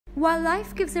While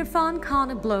life gives Irrfan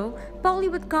Khan a blow,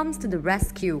 Bollywood comes to the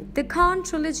rescue. The Khan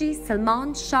trilogy,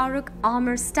 Salman, Shah Rukh,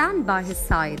 Aamir stand by his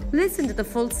side. Listen to the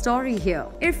full story here.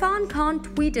 Irrfan Khan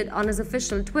tweeted on his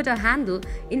official Twitter handle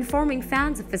informing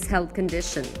fans of his health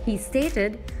condition. He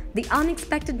stated, "The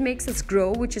unexpected makes us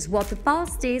grow, which is what the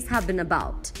past days have been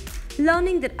about.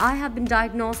 Learning that I have been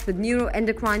diagnosed with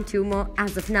neuroendocrine tumor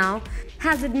as of now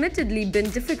has admittedly been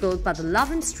difficult, but the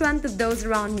love and strength of those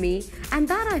around me and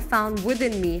that I found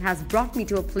within me has brought me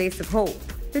to a place of hope.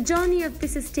 The journey of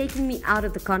this is taking me out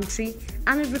of the country,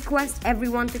 and I request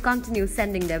everyone to continue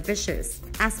sending their wishes.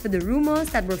 As for the rumors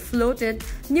that were floated,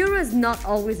 neuro is not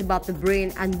always about the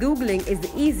brain, and Googling is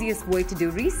the easiest way to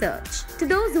do research. To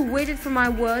those who waited for my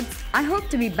words, I hope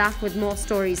to be back with more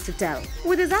stories to tell."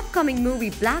 With his upcoming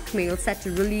movie Blackmail set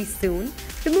to release soon,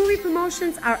 the movie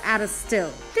promotions are at a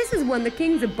still. This is when the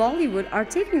kings of Bollywood are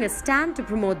taking a stand to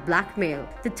promote Blackmail.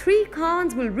 The three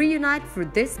Khans will reunite for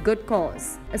this good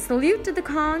cause. A salute to the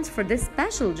Khans for this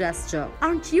special gesture.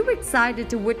 Aren't you excited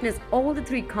to witness all the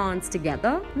three Khans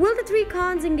together? Will the three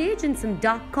Khans engage in some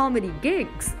dark comedy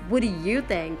gigs? What do you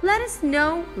think? Let us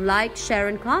know, like, share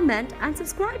and comment, and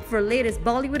subscribe for latest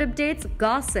Bollywood updates,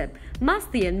 gossip,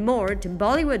 masti and more to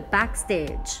Bollywood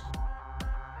Backstage.